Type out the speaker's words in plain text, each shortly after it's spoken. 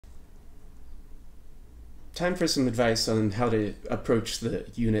time for some advice on how to approach the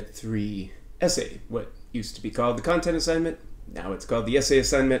Unit 3 essay. What used to be called the content assignment, now it's called the essay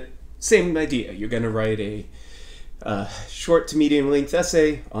assignment. Same idea. You're going to write a short to medium length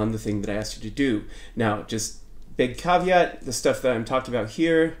essay on the thing that I asked you to do. Now, just big caveat, the stuff that I'm talking about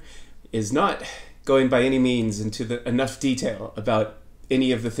here is not going by any means into enough detail about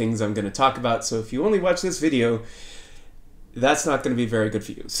any of the things I'm going to talk about. So if you only watch this video, that's not going to be very good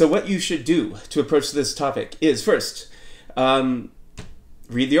for you. So what you should do to approach this topic is first, read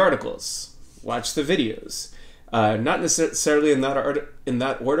the articles, watch the videos. Not necessarily in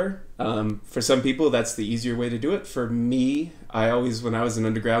that order. For some people, that's the easier way to do it. For me, I always, when I was an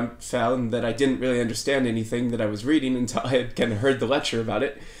undergrad, found that I didn't really understand anything that I was reading until I had kind of heard the lecture about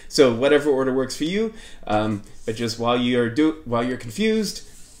it. So whatever order works for you, but just while you're confused,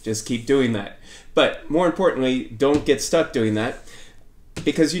 just keep doing that. But more importantly, don't get stuck doing that,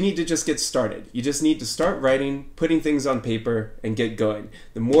 because you need to just get started. You just need to start writing, putting things on paper, and get going.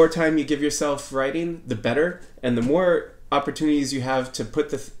 The more time you give yourself writing, the better, and the more opportunities you have to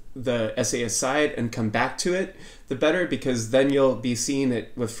put the essay aside and come back to it, the better, because then you'll be seeing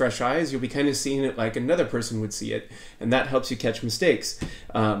it with fresh eyes. You'll be kind of seeing it like another person would see it, and that helps you catch mistakes.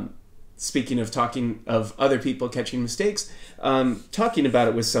 Speaking of talking of other people catching mistakes, talking about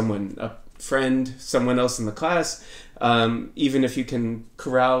it with someone, a friend, someone else in the class, even if you can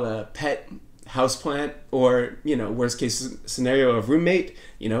corral a pet houseplant, or, you know, worst case scenario, a roommate,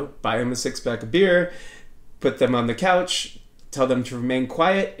 you know, buy them a 6-pack of beer, put them on the couch, tell them to remain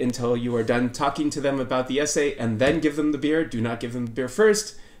quiet until you are done talking to them about the essay, and then give them the beer. Do not give them the beer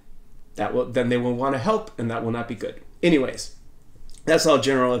first. Then they will want to help, and that will not be good. Anyways, that's all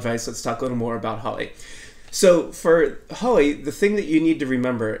general advice. Let's talk a little more about Holly. So for Holly, the thing that you need to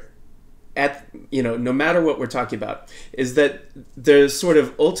remember, no matter what we're talking about, is that the sort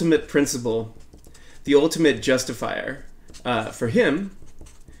of ultimate principle, the ultimate justifier for him,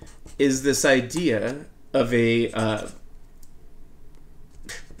 is this idea of a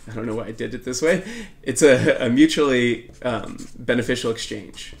I don't know why I did it this way. It's a mutually beneficial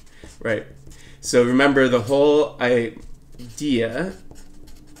exchange, right? So remember, the whole idea,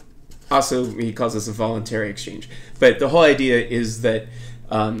 also he calls this a voluntary exchange, but the whole idea is that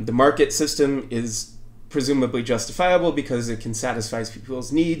the market system is presumably justifiable because it can satisfy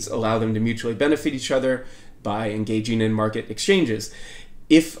people's needs, allow them to mutually benefit each other by engaging in market exchanges.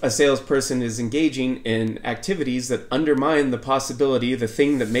 If a salesperson is engaging in activities that undermine the possibility, the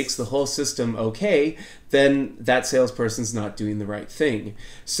thing that makes the whole system okay, then that salesperson's not doing the right thing.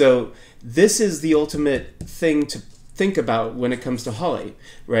 So this is the ultimate thing to think about when it comes to Holly,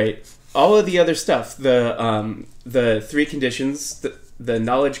 right? All of the other stuff, the three conditions, the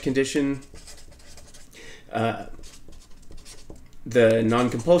knowledge condition, the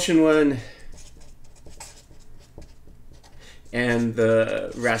non-compulsion one, and the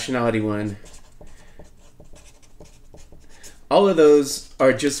rationality one, all of those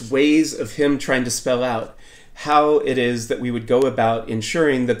are just ways of him trying to spell out how it is that we would go about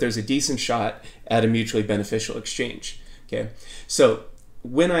ensuring that there's a decent shot at a mutually beneficial exchange. Okay, so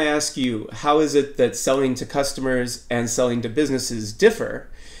when I ask you, how is it that selling to customers and selling to businesses differ,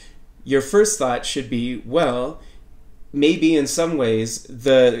 your first thought should be, well, maybe in some ways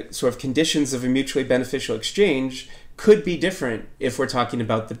the sort of conditions of a mutually beneficial exchange could be different if we're talking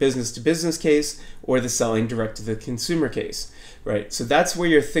about the business-to-business case or the selling direct-to-the-consumer case, right? So that's where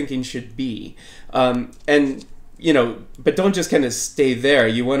your thinking should be. And, you know, but don't just kind of stay there.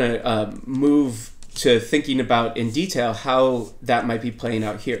 You want to move to thinking about in detail how that might be playing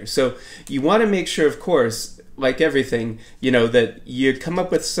out here. So you want to make sure, of course, like everything, you know, that you come up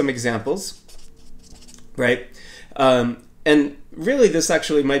with some examples, right? And really this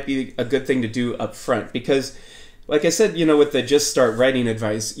actually might be a good thing to do up front, because like I said, you know, with the just start writing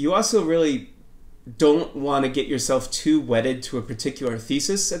advice, you also really don't want to get yourself too wedded to a particular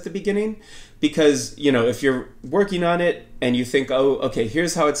thesis at the beginning, because, you know, if you're working on it and you think, oh, okay,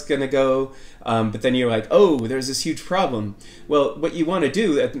 here's how it's going to go, but then you're like, oh, there's this huge problem. Well, what you want to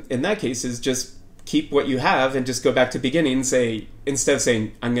do in that case is just keep what you have and just go back to the beginning and say, instead of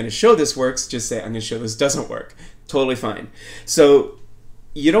saying, I'm going to show this works, just say, I'm going to show this doesn't work. Totally fine. So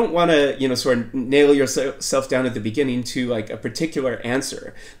you don't want to, you know, sort of nail yourself down at the beginning to like a particular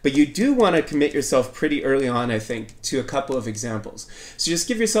answer, but you do want to commit yourself pretty early on, I think, to a couple of examples. So just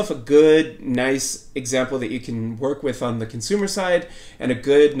give yourself a good, nice example that you can work with on the consumer side, and a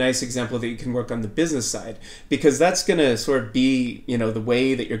good, nice example that you can work on the business side, because that's going to sort of be, you know, the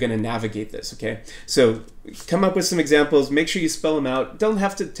way that you're going to navigate this, okay? So come up with some examples, make sure you spell them out. Don't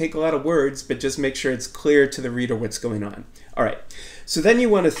have to take a lot of words, but just make sure it's clear to the reader what's going on. All right. So then you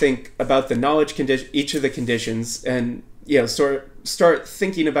want to think about the knowledge condition, each of the conditions, and start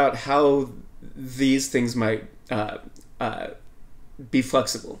thinking about how these things might be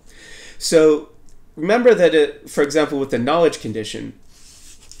flexible. So remember that, for example, with the knowledge condition,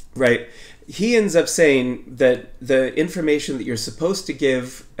 right? He ends up saying that the information that you're supposed to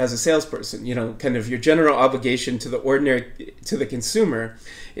give as a salesperson, kind of your general obligation to the consumer,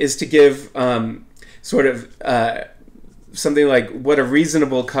 is to give something like what a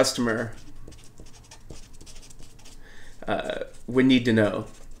reasonable customer would need to know.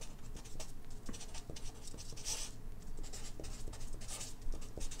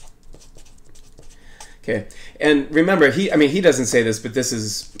 Okay, and remember, he doesn't say this, but this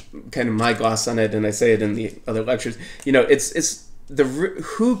is kind of my gloss on it, and I say it in the other lectures. It's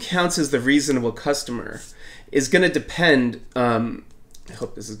who counts as the reasonable customer is going to depend. I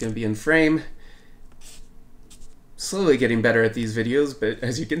hope this is going to be in frame. Slowly getting better at these videos, but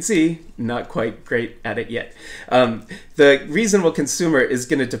as you can see, not quite great at it yet. The reasonable consumer is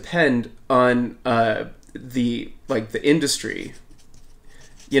going to depend on the industry.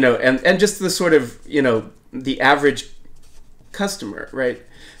 And just the sort of, the average customer, right?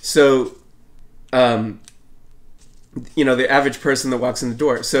 So, the average person that walks in the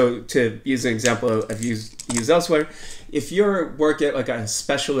door. So to use an example I've used elsewhere, if you work at like a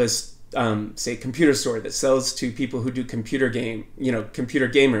specialist, say computer store that sells to people who do computer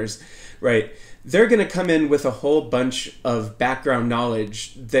gamers, right? They're going to come in with a whole bunch of background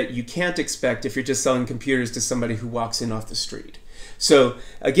knowledge that you can't expect if you're just selling computers to somebody who walks in off the street. So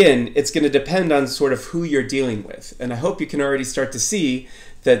again, it's going to depend on sort of who you're dealing with. And I hope you can already start to see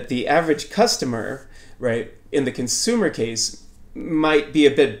that the average customer, right, in the consumer case might be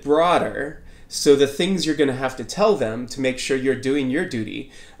a bit broader. So the things you're going to have to tell them to make sure you're doing your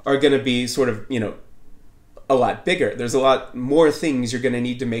duty are going to be sort of, a lot bigger. There's a lot more things you're going to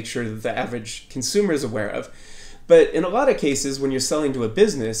need to make sure that the average consumer is aware of. But in a lot of cases, when you're selling to a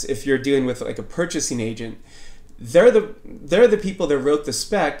business, if you're dealing with like a purchasing agent, they're the people that wrote the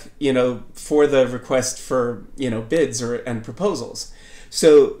spec, for the request for, bids and proposals.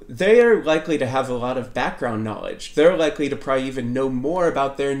 So they are likely to have a lot of background knowledge. They're likely to probably even know more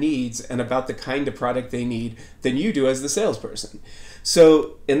about their needs and about the kind of product they need than you do as the salesperson.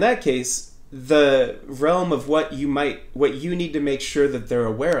 So in that case, the realm of what you need to make sure that they're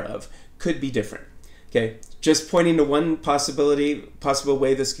aware of could be different. Okay, just pointing to one possible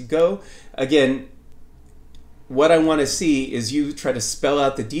way this could go. Again, what I want to see is you try to spell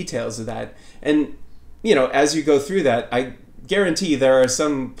out the details of that. And, as you go through that, I guarantee there are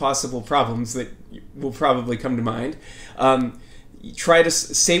some possible problems that will probably come to mind. Try to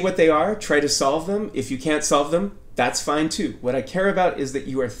say what they are, try to solve them. If you can't solve them, that's fine too. What I care about is that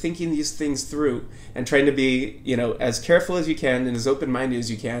you are thinking these things through and trying to be, as careful as you can and as open-minded as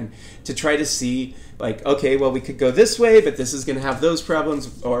you can to try to see, like, okay, well, we could go this way, but this is going to have those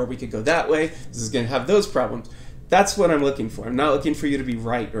problems, or we could go that way, this is going to have those problems. That's what I'm looking for. I'm not looking for you to be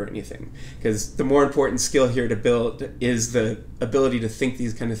right or anything, because the more important skill here to build is the ability to think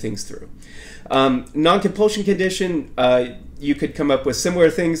these kind of things through. Non-compulsion condition, you could come up with similar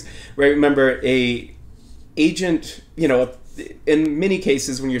things, right? Remember, a agent, in many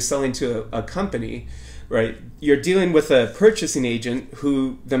cases when you're selling to a company, right, you're dealing with a purchasing agent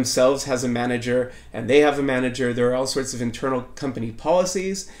who themselves has a manager and they have a manager. There are all sorts of internal company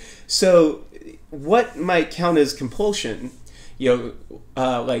policies. So what might count as compulsion,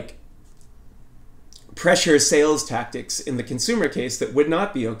 like pressure sales tactics in the consumer case that would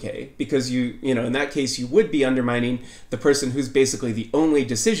not be okay, because in that case you would be undermining the person who's basically the only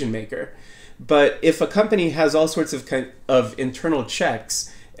decision maker. But if a company has all sorts of internal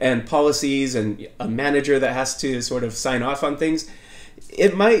checks and policies and a manager that has to sort of sign off on things,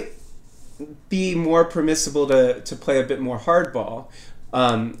 it might be more permissible to play a bit more hardball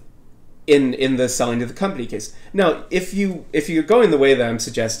in the selling to the company case. Now, if you're going the way that I'm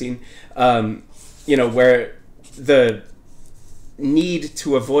suggesting, where the need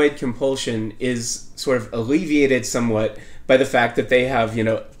to avoid compulsion is sort of alleviated somewhat by the fact that they have,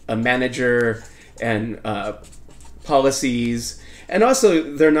 a manager and policies, and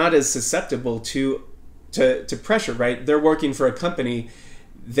also they're not as susceptible to pressure, right? They're working for a company.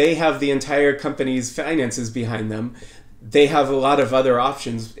 They have the entire company's finances behind them. They have a lot of other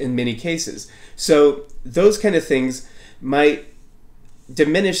options in many cases. So those kind of things might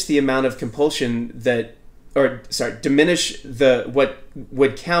diminish the amount of compulsion diminish what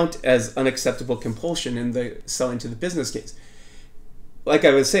would count as unacceptable compulsion in the selling to the business case. Like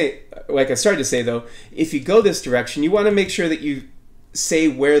I started to say though, if you go this direction, you want to make sure that you say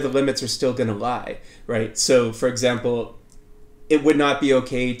where the limits are still going to lie, right? So for example, it would not be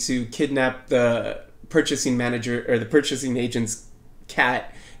okay to kidnap the purchasing manager or the purchasing agent's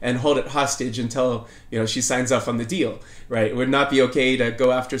cat and hold it hostage until, you know, she signs off on the deal, right? It would not be okay to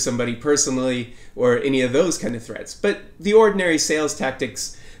go after somebody personally or any of those kind of threats. But the ordinary sales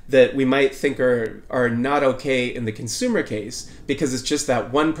tactics that we might think are not okay in the consumer case, because it's just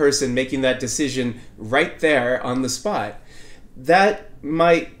that one person making that decision right there on the spot, that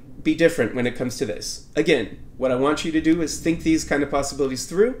might be different when it comes to this. Again, what I want you to do is think these kind of possibilities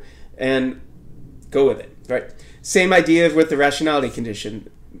through and go with it, right? Same idea with the rationality condition.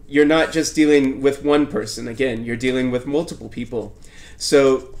 You're not just dealing with one person. Again, you're dealing with multiple people.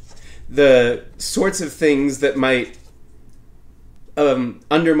 So the sorts of things that might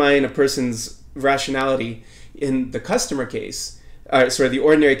undermine a person's rationality in the customer case, the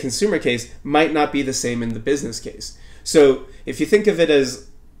ordinary consumer case, might not be the same in the business case. So if you think of it as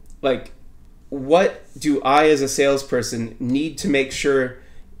like, what do I as a salesperson need to make sure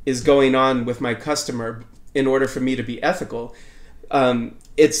is going on with my customer in order for me to be ethical?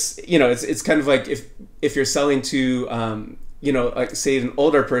 It's kind of like if you're selling to like say an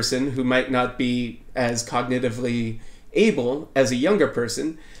older person who might not be as cognitively able as a younger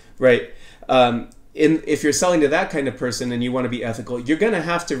person, right? If you're selling to that kind of person and you want to be ethical, you're going to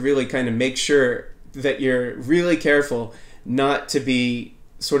have to really kind of make sure that you're really careful not to be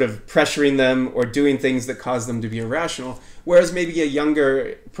sort of pressuring them or doing things that cause them to be irrational. Whereas maybe a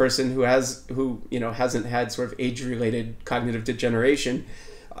younger person who hasn't had sort of age-related cognitive degeneration,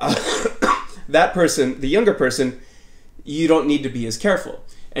 that person, the younger person, you don't need to be as careful.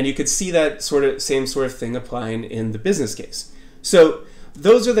 And you could see that same sort of thing applying in the business case. So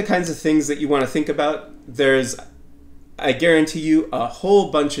those are the kinds of things that you want to think about. There's, I guarantee you, a whole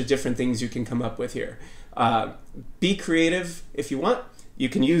bunch of different things you can come up with here. Be creative if you want. You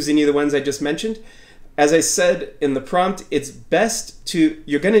can use any of the ones I just mentioned. As I said in the prompt, it's best to,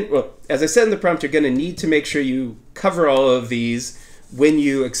 as I said in the prompt, you're going to need to make sure you cover all of these when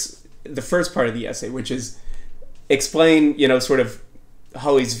you, the first part of the essay, which is explain, sort of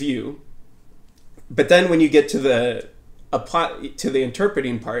Holly's view. But then when you get to the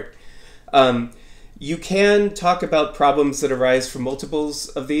interpreting part, you can talk about problems that arise from multiple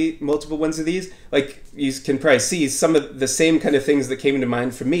ones of these. Like you can probably see some of the same kind of things that came to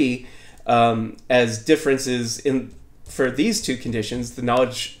mind for me as differences for these two conditions, the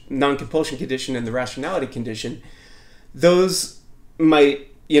knowledge non-compulsion condition and the rationality condition. Those might,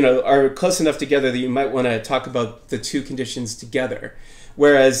 are close enough together that you might want to talk about the two conditions together.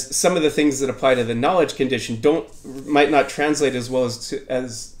 Whereas some of the things that apply to the knowledge condition might not translate as well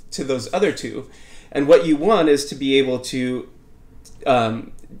as to those other two. And what you want is to be able to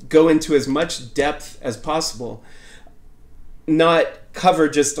go into as much depth as possible, not cover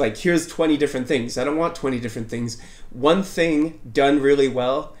just like, here's 20 different things. I don't want 20 different things. One thing done really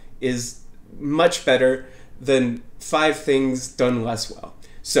well is much better than 5 things done less well.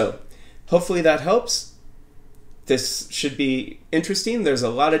 So hopefully that helps. This should be interesting. There's a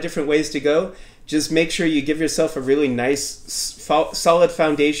lot of different ways to go. Just make sure you give yourself a really nice, solid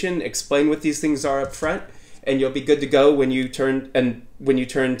foundation. Explain what these things are up front, and you'll be good to go when you turn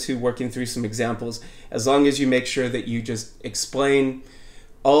to working through some examples. As long as you make sure that you just explain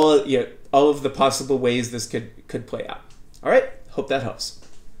all of the possible ways this could play out. All right. Hope that helps.